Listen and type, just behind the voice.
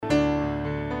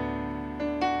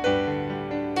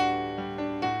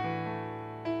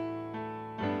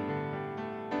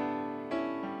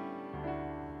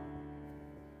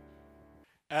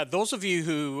Those of you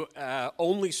who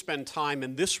only spend time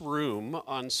in this room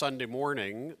on Sunday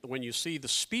morning, when you see the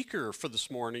speaker for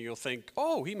this morning, you'll think,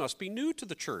 oh, he must be new to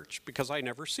the church because I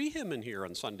never see him in here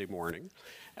on Sunday morning.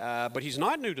 But he's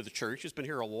not new to the church. He's been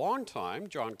here a long time,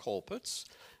 John Colpitts,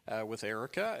 with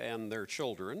Erica and their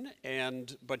children.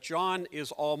 But John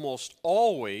is almost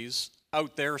always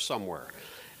out there somewhere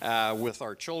with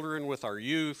our children, with our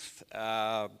youth,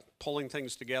 pulling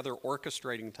things together,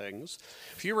 orchestrating things.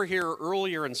 If you were here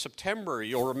earlier in September,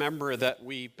 you'll remember that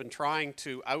we've been trying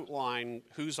to outline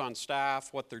who's on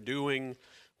staff, what they're doing,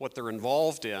 what they're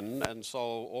involved in. And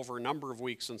so over a number of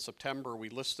weeks in September, we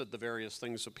listed the various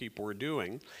things that people were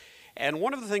doing. And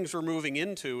one of the things we're moving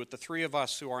into with the three of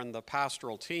us who are in the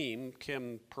pastoral team,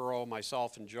 Kim, Perot,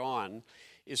 myself, and John,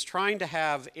 is trying to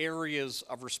have areas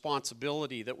of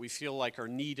responsibility that we feel like are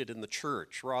needed in the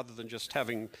church, rather than just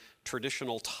having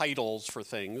traditional titles for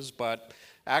things, but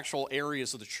actual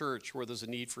areas of the church where there's a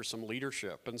need for some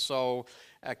leadership. And so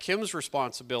Kim's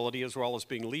responsibility, as well as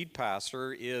being lead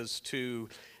pastor, is to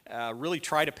really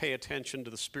try to pay attention to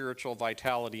the spiritual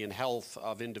vitality and health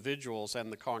of individuals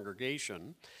and the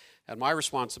congregation. And my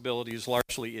responsibility is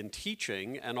largely in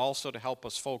teaching and also to help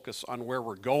us focus on where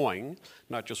we're going,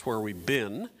 not just where we've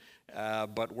been,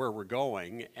 but where we're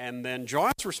going. And then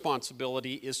John's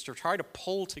responsibility is to try to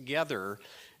pull together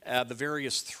the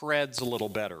various threads a little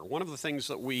better. One of the things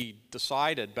that we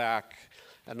decided back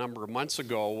a number of months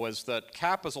ago was that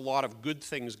CAP has a lot of good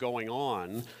things going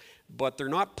on, but they're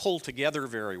not pulled together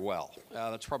very well.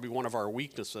 That's probably one of our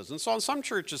weaknesses. And so in some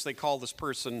churches, they call this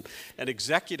person an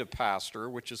executive pastor,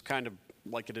 which is kind of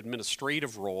like an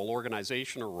administrative role,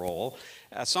 organizational role.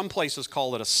 Some places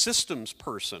call it a systems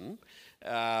person,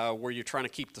 where you're trying to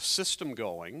keep the system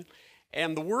going.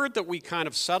 And the word that we kind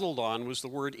of settled on was the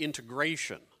word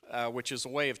integration, which is a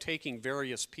way of taking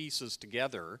various pieces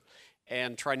together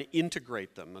and trying to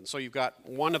integrate them. And so you've got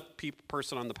one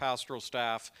person on the pastoral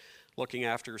staff looking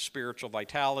after spiritual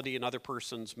vitality, another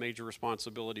person's major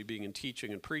responsibility being in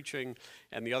teaching and preaching,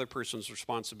 and the other person's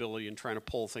responsibility in trying to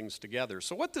pull things together.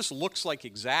 So what this looks like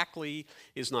exactly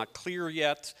is not clear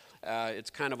yet. It's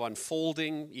kind of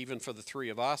unfolding, even for the three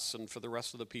of us and for the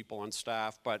rest of the people on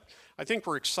staff. But I think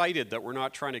we're excited that we're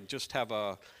not trying to just have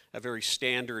a very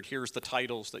standard, here's the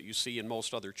titles that you see in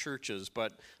most other churches,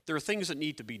 but there are things that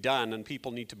need to be done and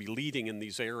people need to be leading in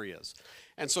these areas.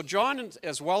 And so John,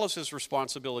 as well as his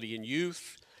responsibility in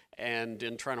youth and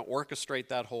in trying to orchestrate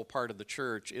that whole part of the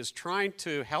church, is trying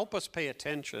to help us pay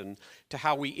attention to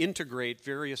how we integrate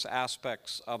various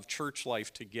aspects of church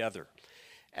life together.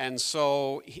 And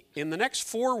so in the next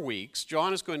 4 weeks,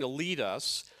 John is going to lead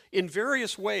us in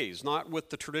various ways, not with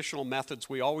the traditional methods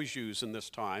we always use in this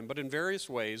time, but in various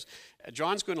ways.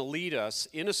 John's going to lead us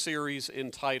in a series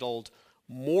entitled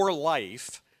More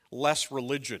Life, Less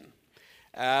Religion,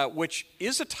 which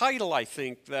is a title, I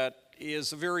think, that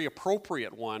is a very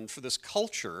appropriate one for this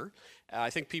culture. I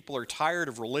think people are tired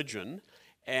of religion,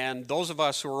 and those of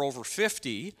us who are over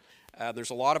 50,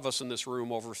 there's a lot of us in this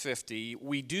room over 50,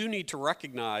 we do need to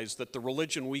recognize that the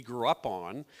religion we grew up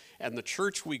on and the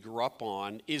church we grew up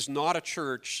on is not a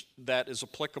church that is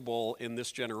applicable in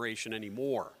this generation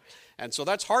anymore. And so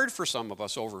that's hard for some of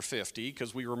us over 50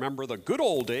 because we remember the good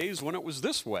old days when it was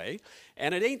this way,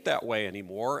 and it ain't that way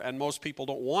anymore, and most people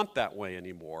don't want that way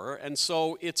anymore. And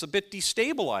so it's a bit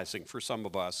destabilizing for some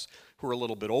of us who are a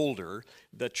little bit older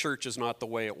that church is not the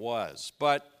way it was.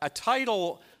 But a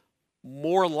title,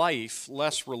 More Life,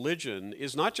 Less Religion,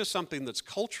 is not just something that's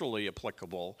culturally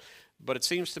applicable, but it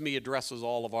seems to me addresses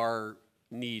all of our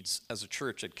needs as a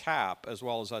church at CAP, as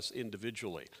well as us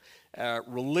individually.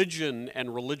 Religion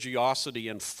and religiosity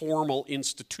and formal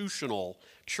institutional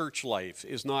church life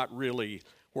is not really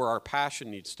where our passion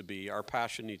needs to be. Our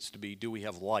passion needs to be, do we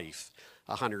have life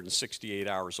 168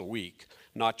 hours a week,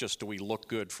 not just do we look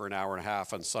good for an hour and a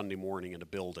half on Sunday morning in a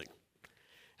building.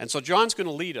 And so John's going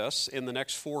to lead us in the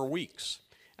next 4 weeks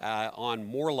on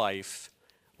More Life,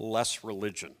 Less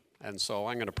Religion. And so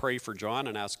I'm going to pray for John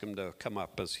and ask him to come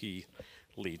up as he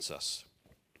leads us.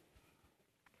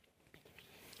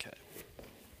 Okay.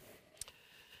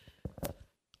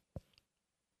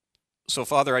 So,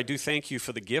 Father, I do thank you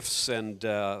for the gifts and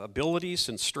abilities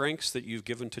and strengths that you've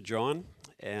given to John.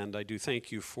 And I do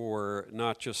thank you for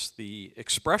not just the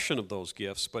expression of those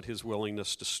gifts, but his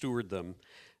willingness to steward them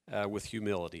with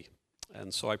humility.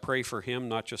 And so I pray for him,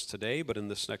 not just today, but in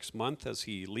this next month as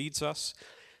he leads us,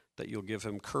 that you'll give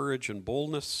him courage and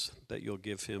boldness, that you'll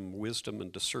give him wisdom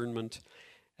and discernment,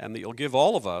 and that you'll give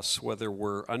all of us, whether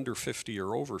we're under 50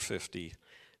 or over 50,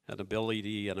 an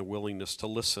ability and a willingness to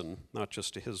listen, not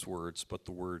just to his words, but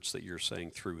the words that you're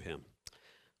saying through him.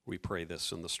 We pray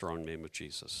this in the strong name of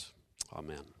Jesus.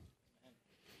 Amen.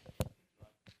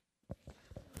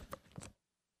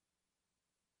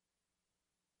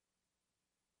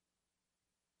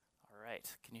 All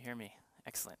right, can you hear me?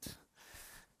 Excellent.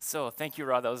 So thank you,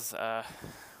 Rod. That was a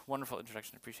wonderful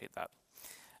introduction. Appreciate that.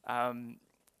 I'm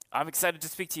excited to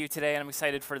speak to you today, and I'm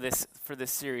excited for this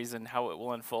series and how it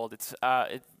will unfold.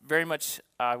 It very much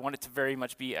I want it to very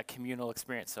much be a communal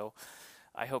experience. So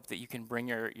I hope that you can bring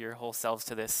your whole selves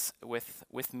to this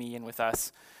with me and with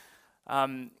us.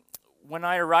 When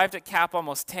I arrived at CAP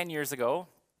almost 10 years ago,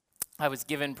 I was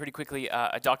given pretty quickly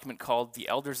a document called the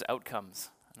Elders' Outcomes.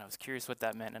 And I was curious what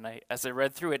that meant. And as I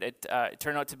read through it, it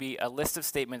turned out to be a list of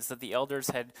statements that the elders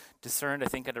had discerned, I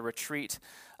think, at a retreat,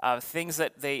 things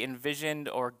that they envisioned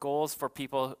or goals for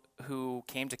people who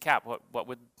came to CAP, what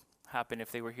would happen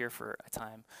if they were here for a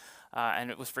time.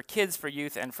 And it was for kids, for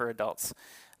youth, and for adults.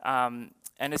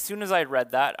 And as soon as I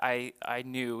read that, I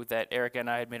knew that Erica and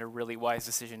I had made a really wise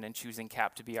decision in choosing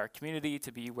CAP to be our community,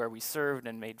 to be where we served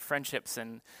and made friendships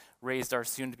and raised our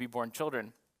soon-to-be-born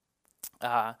children.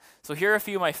 So here are a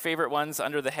few of my favorite ones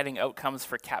under the heading Outcomes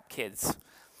for CAP Kids.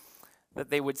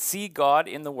 That they would see God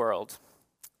in the world.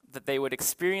 That they would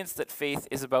experience that faith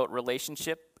is about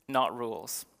relationship, not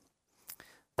rules.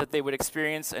 That they would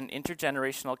experience an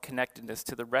intergenerational connectedness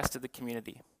to the rest of the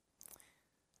community.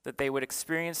 That they would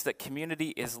experience that community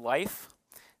is life,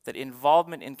 that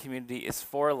involvement in community is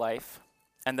for life,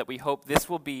 and that we hope this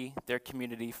will be their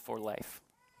community for life.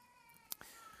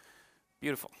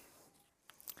 Beautiful.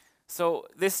 So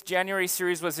this January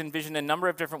series was envisioned a number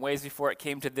of different ways before it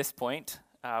came to this point,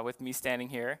 with me standing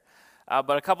here.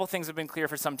 But a couple things have been clear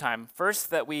for some time.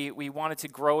 First, that we wanted to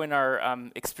grow in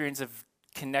our experience of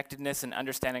connectedness and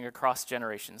understanding across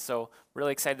generations. So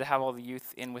really excited to have all the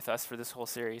youth in with us for this whole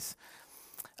series.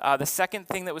 The second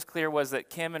thing that was clear was that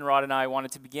Kim and Rod and I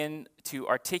wanted to begin to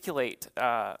articulate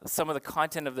some of the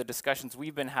content of the discussions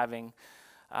we've been having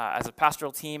as a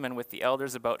pastoral team and with the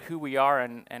elders about who we are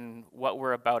and what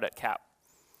we're about at CAP.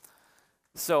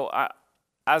 So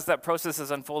as that process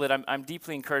has unfolded, I'm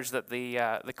deeply encouraged that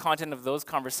the content of those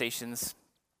conversations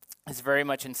is very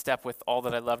much in step with all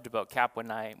that I loved about CAP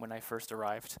when I first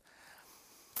arrived.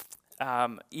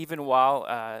 Even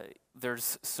while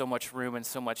there's so much room and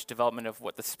so much development of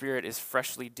what the Spirit is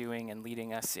freshly doing and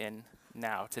leading us in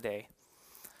now, today.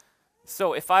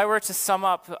 So if I were to sum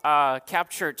up CAP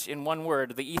Church in one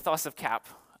word, the ethos of CAP,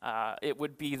 it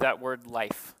would be that word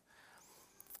life.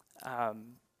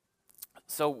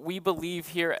 So we believe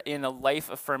here in a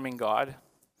life-affirming God,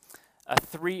 a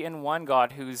three-in-one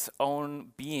God whose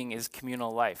own being is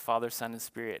communal life, Father, Son, and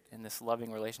Spirit in this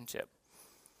loving relationship.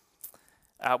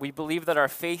 We believe that our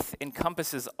faith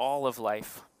encompasses all of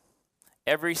life,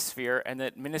 every sphere, and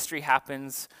that ministry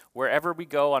happens wherever we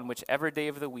go on whichever day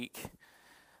of the week,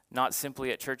 not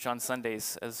simply at church on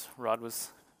Sundays, as Rod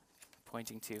was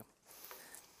pointing to.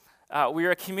 We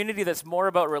are a community that's more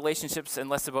about relationships and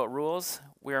less about rules.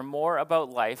 We are more about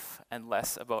life and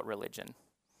less about religion.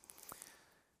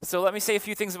 So let me say a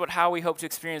few things about how we hope to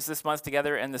experience this month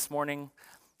together and this morning.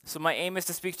 So my aim is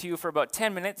to speak to you for about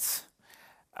 10 minutes,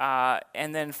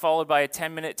 and then followed by a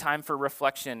 10-minute time for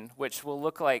reflection, which will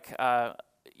look like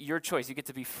your choice. You get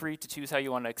to be free to choose how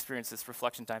you want to experience this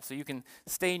reflection time. So you can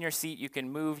stay in your seat, you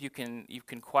can move, you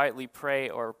can quietly pray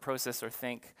or process or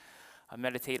think,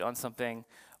 meditate on something,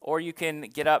 or you can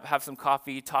get up, have some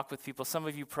coffee, talk with people. Some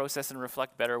of you process and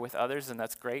reflect better with others, and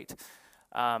that's great.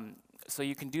 So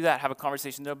you can do that, have a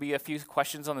conversation. There'll be a few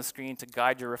questions on the screen to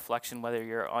guide your reflection, whether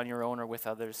you're on your own or with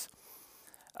others.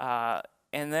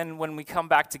 And then when we come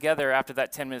back together after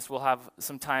that 10 minutes, we'll have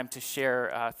some time to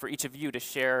share, for each of you to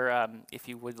share, if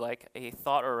you would like, a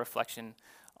thought or reflection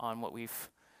on what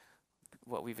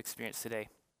we've experienced today.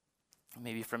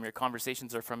 Maybe from your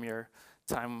conversations or from your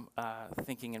time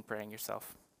thinking and praying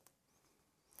yourself.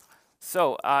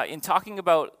 So in talking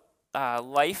about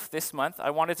life this month,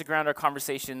 I wanted to ground our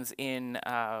conversations in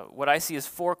what I see as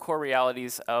 4 core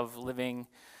realities of living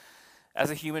as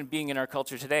a human being in our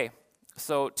culture today.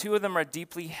 So 2 of them are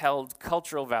deeply held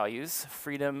cultural values,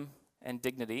 freedom and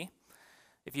dignity.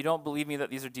 If you don't believe me that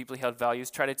these are deeply held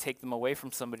values, try to take them away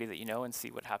from somebody that you know and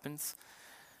see what happens.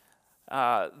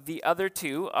 The other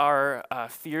 2 are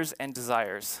fears and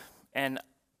desires, and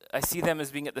I see them as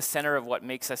being at the center of what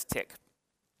makes us tick.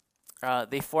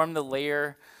 They form the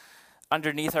layer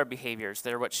underneath our behaviors.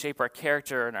 They're what shape our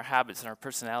character and our habits and our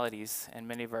personalities and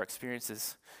many of our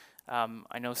experiences.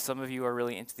 I know some of you are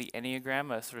really into the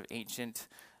Enneagram, a sort of ancient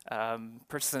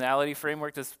personality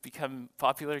framework that's become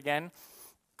popular again.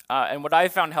 And what I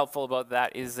found helpful about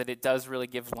that is that it does really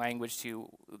give language to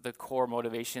the core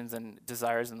motivations and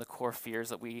desires and the core fears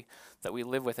that we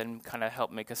live with and kind of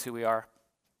help make us who we are.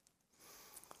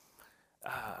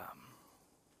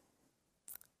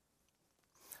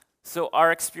 So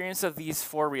our experience of these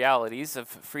four realities of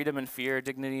freedom and fear,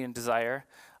 dignity and desire,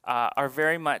 are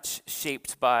very much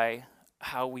shaped by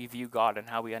how we view God and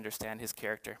how we understand his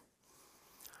character.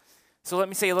 So let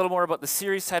me say a little more about the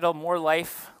series title, More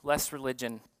Life, Less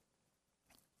Religion.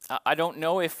 I don't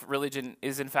know if religion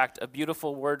is in fact a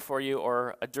beautiful word for you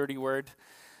or a dirty word.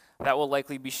 That will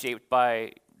likely be shaped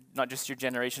by not just your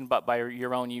generation, but by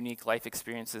your own unique life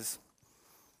experiences.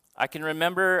 I can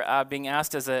remember being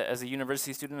asked as a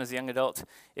university student, as a young adult,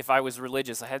 if I was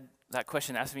religious. I had that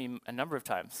question asked me a number of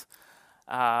times.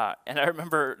 And I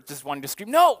remember just wanting to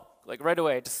scream, no! Like right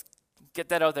away, just get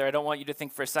that out there. I don't want you to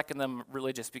think for a second that I'm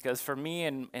religious, because for me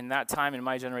in that time, in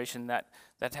my generation, that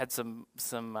had some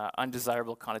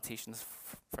undesirable connotations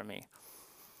for me.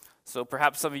 So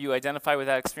perhaps some of you identify with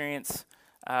that experience.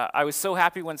 I was so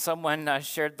happy when someone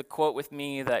shared the quote with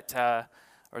me that,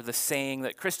 or the saying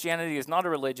that Christianity is not a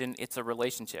religion, it's a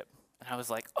relationship. And I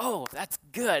was like, oh, that's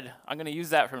good. I'm going to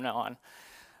use that from now on.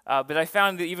 But I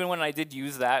found that even when I did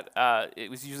use that,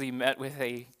 it was usually met with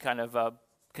a kind of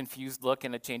confused look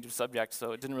and a change of subject,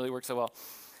 so it didn't really work so well.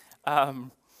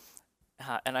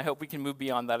 And I hope we can move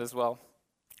beyond that as well,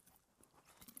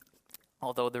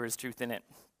 although there is truth in it.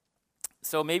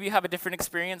 So maybe you have a different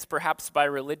experience, perhaps by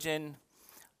religion.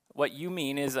 What you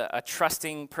mean is a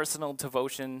trusting personal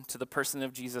devotion to the person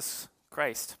of Jesus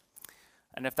Christ.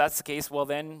 And if that's the case, well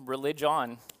then, religion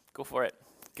on. Go for it.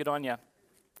 Good on ya.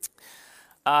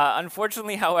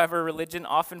 Unfortunately, however, religion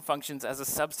often functions as a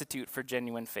substitute for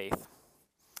genuine faith.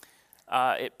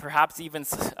 It perhaps even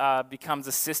becomes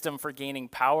a system for gaining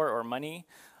power or money,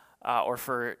 or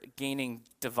for gaining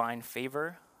divine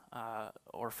favor,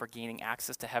 or for gaining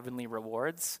access to heavenly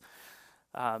rewards.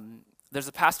 There's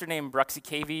a pastor named Bruxy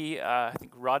Cavey, I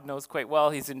think Rod knows quite well.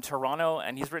 He's in Toronto,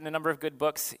 and he's written a number of good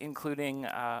books, including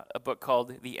a book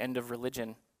called The End of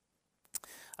Religion.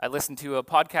 I listened to a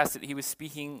podcast that he was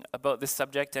speaking about this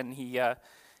subject, and he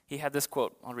had this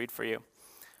quote. I'll read for you.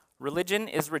 Religion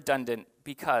is redundant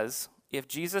because if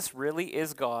Jesus really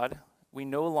is God, we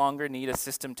no longer need a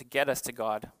system to get us to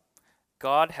God.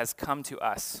 God has come to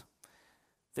us.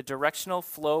 The directional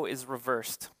flow is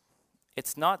reversed.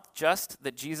 It's not just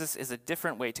that Jesus is a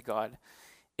different way to God,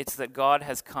 it's that God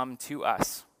has come to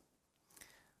us.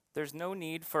 There's no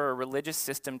need for a religious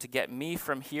system to get me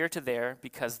from here to there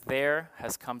because there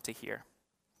has come to here.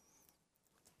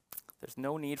 There's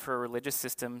no need for a religious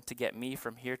system to get me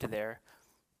from here to there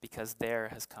because there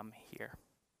has come here.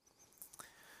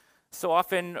 So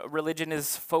often religion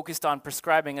is focused on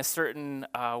prescribing a certain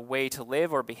way to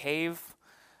live or behave,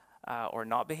 or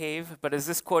not behave. But as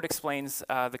this quote explains,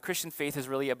 the Christian faith is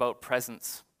really about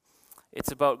presence.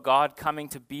 It's about God coming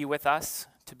to be with us,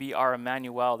 to be our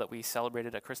Emmanuel that we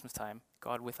celebrated at Christmas time,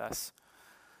 God with us.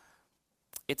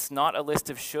 It's not a list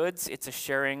of shoulds, it's a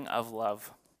sharing of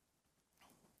love.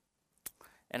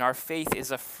 And our faith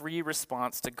is a free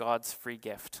response to God's free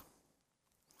gift.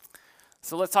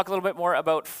 So let's talk a little bit more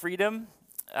about freedom.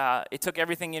 It took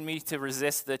everything in me to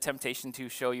resist the temptation to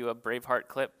show you a Braveheart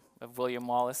clip of William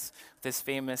Wallace, this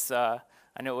famous, I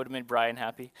know it would have made Brian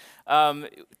happy.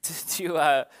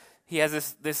 He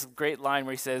has this great line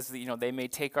where he says that, they may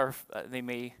take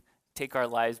our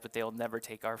lives, but they'll never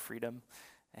take our freedom.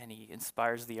 And he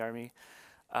inspires the army.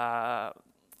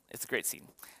 It's a great scene.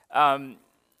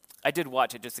 I did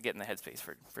watch it just to get in the headspace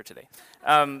for today.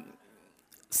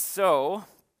 So,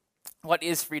 what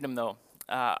is freedom, though?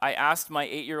 I asked my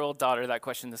 8-year-old daughter that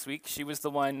question this week. She was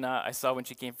the one I saw when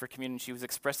she came for communion. She was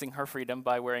expressing her freedom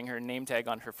by wearing her name tag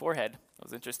on her forehead. That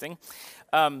was interesting.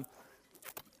 But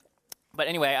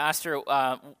anyway, I asked her,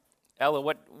 Ella,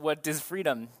 what is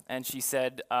freedom? And she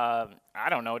said, I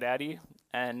don't know, Daddy.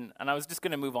 And I was just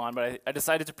going to move on, but I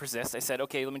decided to persist. I said,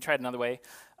 okay, let me try it another way.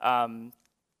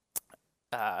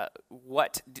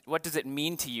 What does it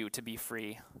mean to you to be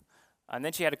free? And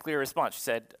then she had a clear response. She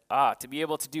said, to be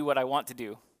able to do what I want to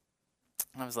do.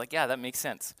 And I was like, yeah, that makes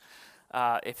sense.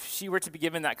 If she were to be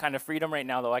given that kind of freedom right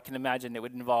now, though, I can imagine it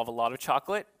would involve a lot of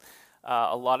chocolate,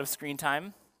 a lot of screen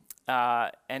time,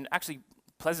 and actually,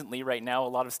 pleasantly right now, a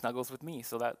lot of snuggles with me.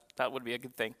 So that would be a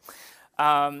good thing.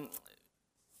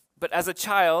 But as a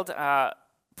child,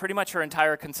 pretty much her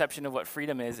entire conception of what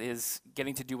freedom is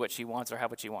getting to do what she wants or have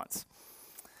what she wants.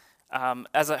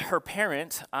 Her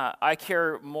parent, I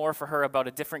care more for her about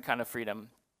a different kind of freedom.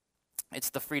 It's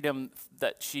the freedom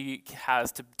that she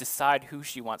has to decide who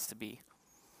she wants to be.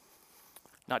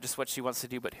 Not just what she wants to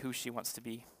do, but who she wants to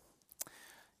be.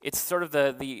 It's sort of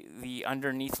the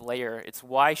underneath layer. It's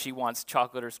why she wants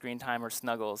chocolate or screen time or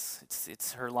snuggles.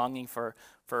 It's her longing for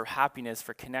happiness,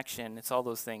 for connection. It's all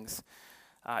those things.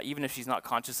 even if she's not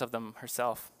conscious of them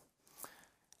herself.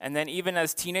 And then even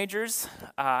as teenagers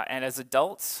and as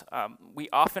adults, we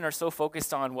often are so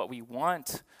focused on what we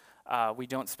want, we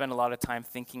don't spend a lot of time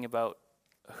thinking about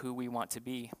who we want to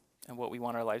be and what we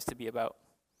want our lives to be about.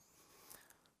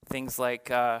 Things like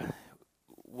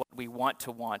what we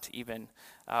want even.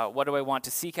 What do I want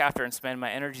to seek after and spend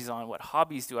my energies on? What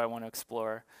hobbies do I want to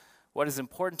explore? What is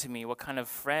important to me? What kind of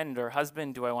friend or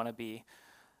husband do I want to be?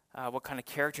 What kind of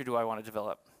character do I want to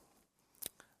develop?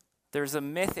 There's a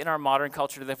myth in our modern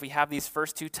culture that if we have these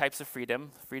first two types of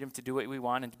freedom to do what we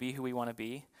want and to be who we want to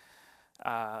be,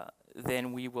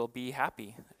 then we will be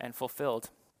happy and fulfilled.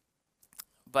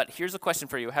 But here's a question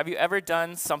for you. Have you ever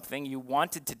done something you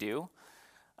wanted to do,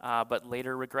 but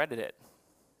later regretted it?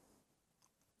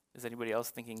 Is anybody else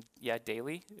thinking, yeah,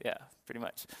 daily? Yeah, pretty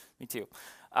much. Me too.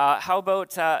 How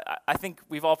about, I think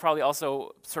we've all probably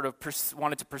also sort of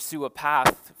wanted to pursue a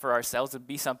path for ourselves and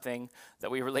be something that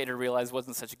we later realized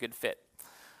wasn't such a good fit.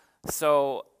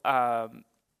 So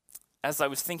as I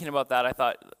was thinking about that, I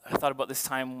thought about this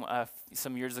time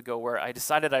some years ago where I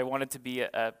decided I wanted to be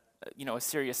a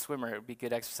serious swimmer. It would be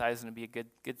good exercise and it'd be a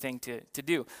good thing to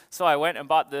do. So I went and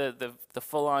bought the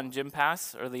full-on gym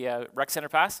pass, or the rec center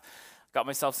pass. Got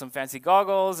myself some fancy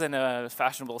goggles and a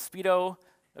fashionable Speedo.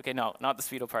 Okay, no, not the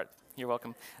Speedo part. You're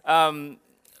welcome.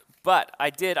 But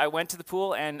I went to the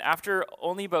pool, and after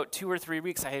only about 2 or 3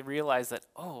 weeks, I had realized that,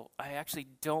 I actually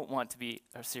don't want to be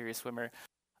a serious swimmer.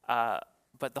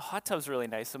 But the hot tub's really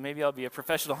nice, so maybe I'll be a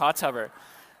professional hot tubber.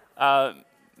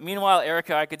 Meanwhile,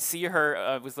 Erica, I could see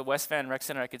her, it was the West Van Rec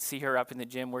Center, I could see her up in the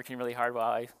gym working really hard while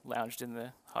I lounged in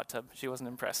the hot tub. She wasn't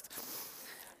impressed.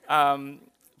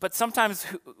 But sometimes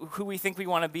who we think we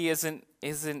want to be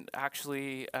isn't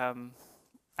actually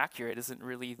accurate, isn't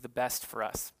really the best for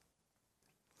us.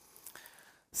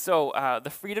 So the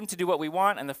freedom to do what we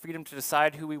want and the freedom to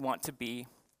decide who we want to be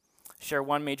share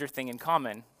one major thing in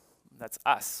common. That's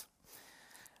us.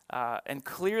 And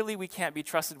clearly we can't be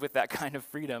trusted with that kind of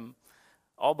freedom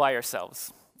all by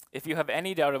ourselves. If you have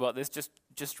any doubt about this,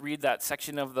 just read that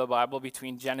section of the Bible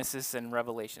between Genesis and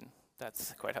Revelation.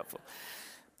 That's quite helpful.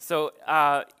 So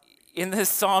in this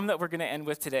psalm that we're going to end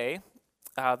with today,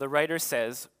 the writer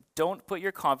says, "Don't put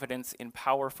your confidence in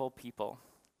powerful people.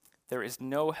 There is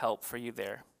no help for you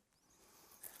there."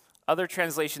 Other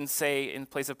translations say, in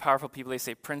place of powerful people, they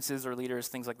say princes or leaders,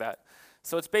 things like that.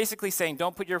 So it's basically saying,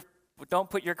 don't put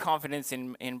your confidence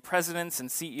in presidents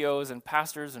and CEOs and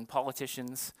pastors and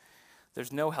politicians.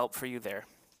 There's no help for you there.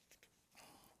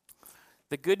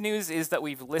 The good news is that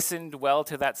we've listened well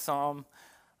to that psalm,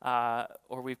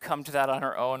 or we've come to that on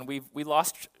our own. We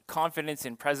lost confidence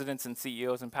in presidents and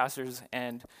CEOs and pastors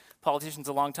and politicians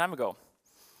a long time ago,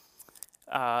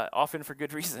 often for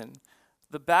good reason.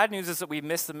 The bad news is that we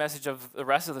missed the message of the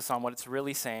rest of the psalm, what it's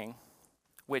really saying,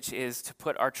 which is to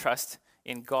put our trust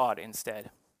in God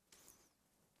instead.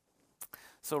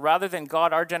 So rather than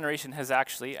God, our generation has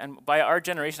actually, and by our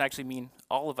generation I actually mean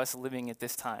all of us living at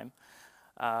this time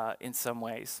in some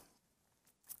ways,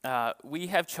 we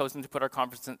have chosen to put our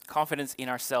confidence in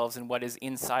ourselves and what is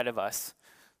inside of us.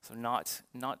 So not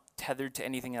tethered to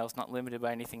anything else, not limited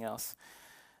by anything else.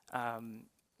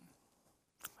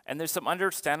 And there's some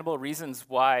understandable reasons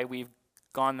why we've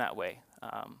gone that way,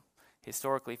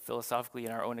 historically, philosophically,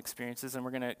 in our own experiences, and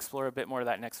we're going to explore a bit more of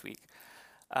that next week.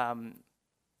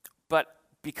 But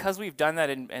because we've done that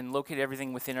and located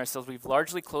everything within ourselves, we've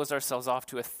largely closed ourselves off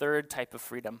to a third type of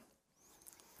freedom.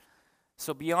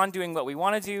 So beyond doing what we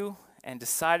want to do and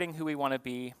deciding who we want to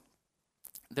be,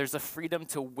 there's a freedom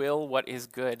to will what is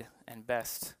good and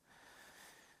best.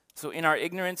 So in our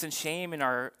ignorance and shame, in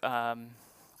our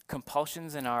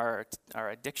compulsions and our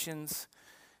addictions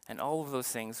and all of those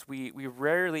things, we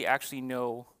rarely actually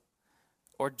know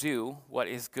or do what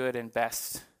is good and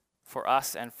best for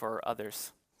us and for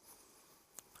others.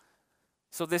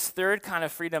 So this third kind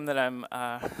of freedom that I'm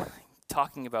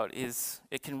talking about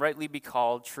it can rightly be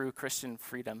called true Christian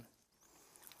freedom.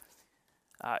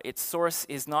 Its source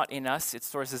is not in us, its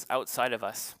source is outside of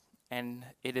us, and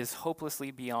it is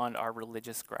hopelessly beyond our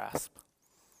religious grasp.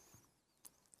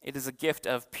 It is a gift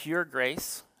of pure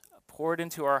grace poured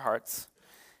into our hearts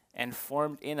and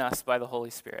formed in us by the Holy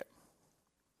Spirit.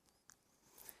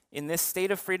 In this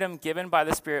state of freedom given by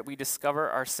the Spirit, we discover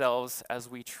ourselves as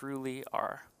we truly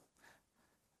are,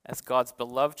 as God's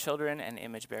beloved children and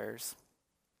image bearers.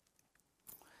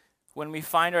 When we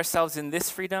find ourselves in this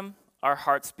freedom, our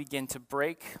hearts begin to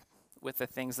break with the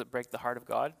things that break the heart of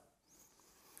God.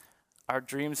 Our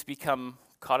dreams become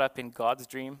caught up in God's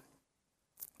dream,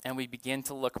 and we begin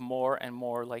to look more and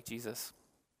more like Jesus.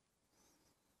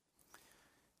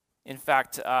 In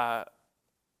fact,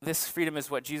 this freedom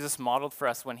is what Jesus modeled for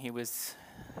us when he was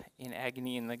in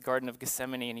agony in the Garden of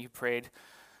Gethsemane and he prayed,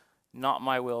 "Not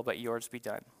my will, but yours be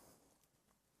done."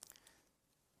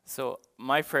 So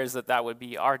my prayer is that that would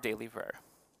be our daily prayer.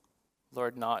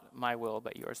 Lord, not my will,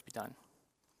 but yours be done.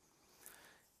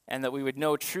 And that we would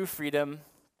know true freedom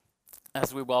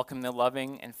as we welcome the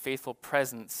loving and faithful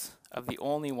presence of the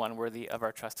only one worthy of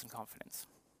our trust and confidence.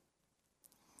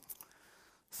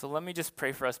 So let me just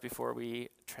pray for us before we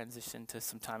transition to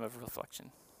some time of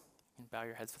reflection. And bow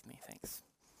your heads with me. Thanks.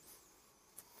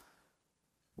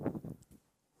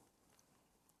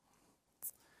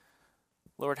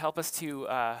 Lord, help us to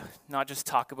not just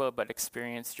talk about, but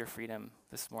experience your freedom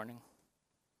this morning.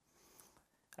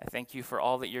 I thank you for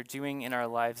all that you're doing in our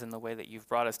lives and the way that you've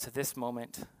brought us to this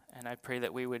moment. And I pray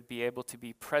that we would be able to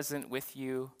be present with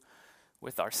you,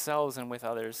 with ourselves, and with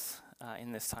others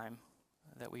in this time.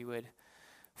 That we would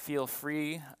feel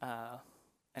free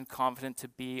and confident to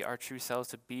be our true selves,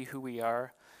 to be who we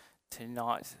are, to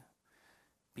not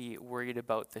be worried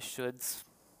about the shoulds,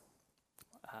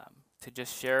 to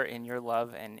just share in your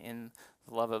love and in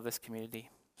the love of this community.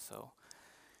 So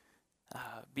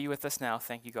be with us now.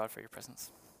 Thank you, God, for your presence.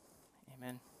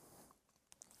 Amen.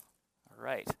 All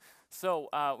right. So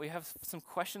we have some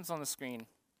questions on the screen,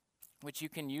 which you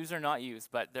can use or not use,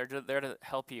 but they're there to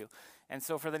help you. And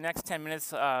so for the next 10 minutes,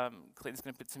 Clayton's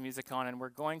going to put some music on, and we're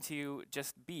going to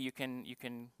just be. You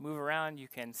can move around. You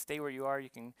can stay where you are. You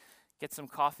can get some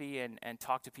coffee and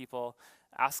talk to people.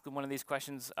 Ask them one of these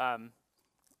questions.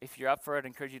 If you're up for it, I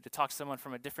encourage you to talk to someone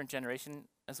from a different generation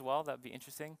as well. That would be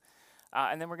interesting.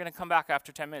 And then we're going to come back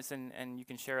after 10 minutes, and you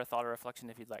can share a thought or reflection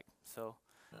if you'd like. So.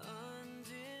 You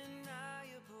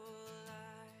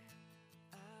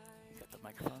got the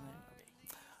microphone there?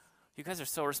 Okay. You guys are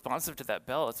so responsive to that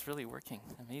bell. It's really working.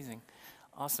 Amazing.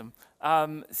 Awesome.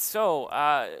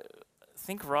 I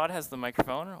think Rod has the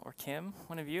microphone, or Kim,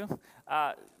 one of you.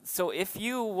 So if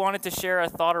you wanted to share a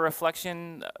thought or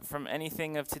reflection from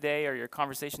anything of today, or your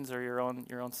conversations, or your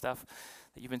own stuff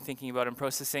that you've been thinking about and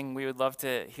processing, we would love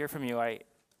to hear from you. We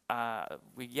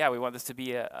want this to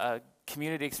be a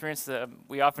community experience.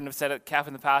 We often have said at CAF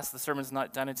in the past, the sermon's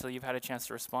not done until you've had a chance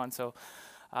to respond. So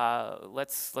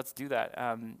let's do that.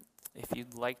 If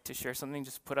you'd like to share something,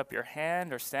 just put up your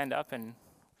hand or stand up, and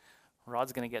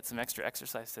Rod's going to get some extra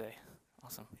exercise today.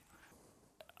 Awesome.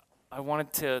 I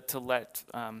wanted to let,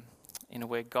 in a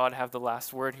way, God have the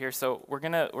last word here. So we're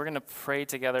gonna pray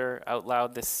together out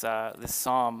loud this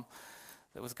psalm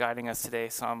that was guiding us today,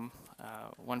 Psalm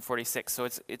 146. So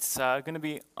it's going to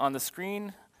be on the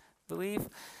screen, I believe,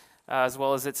 as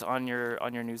well as it's on your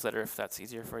newsletter if that's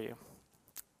easier for you.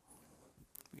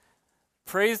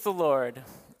 Praise the Lord.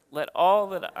 Let all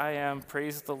that I am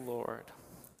praise the Lord.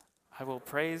 I will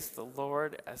praise the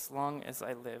Lord as long as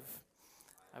I live.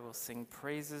 I will sing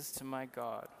praises to my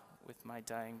God with my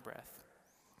dying breath.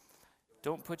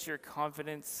 Don't put your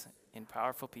confidence in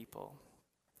powerful people.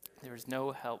 There is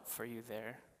no help for you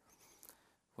there.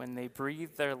 When they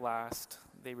breathe their last,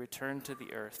 they return to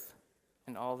the earth,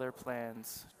 and all their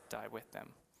plans die with them.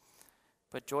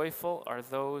 But joyful are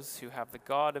those who have the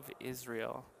God of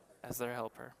Israel as their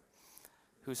helper,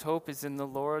 whose hope is in the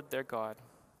Lord their God.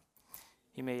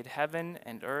 He made heaven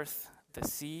and earth, the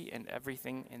sea and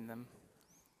everything in them.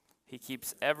 He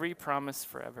keeps every promise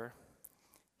forever.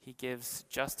 He gives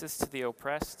justice to the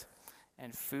oppressed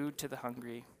and food to the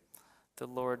hungry. The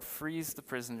Lord frees the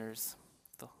prisoners.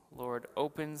 The Lord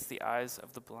opens the eyes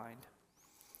of the blind.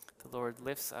 The Lord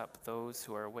lifts up those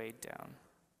who are weighed down.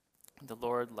 The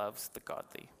Lord loves the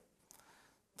godly.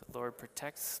 The Lord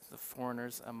protects the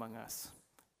foreigners among us.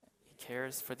 He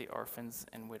cares for the orphans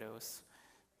and widows,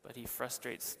 but he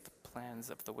frustrates the plans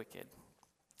of the wicked.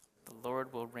 The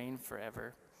Lord will reign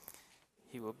forever.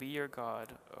 He will be your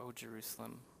God, O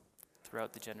Jerusalem,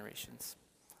 throughout the generations.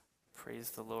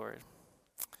 Praise the Lord.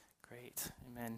 Great. Amen.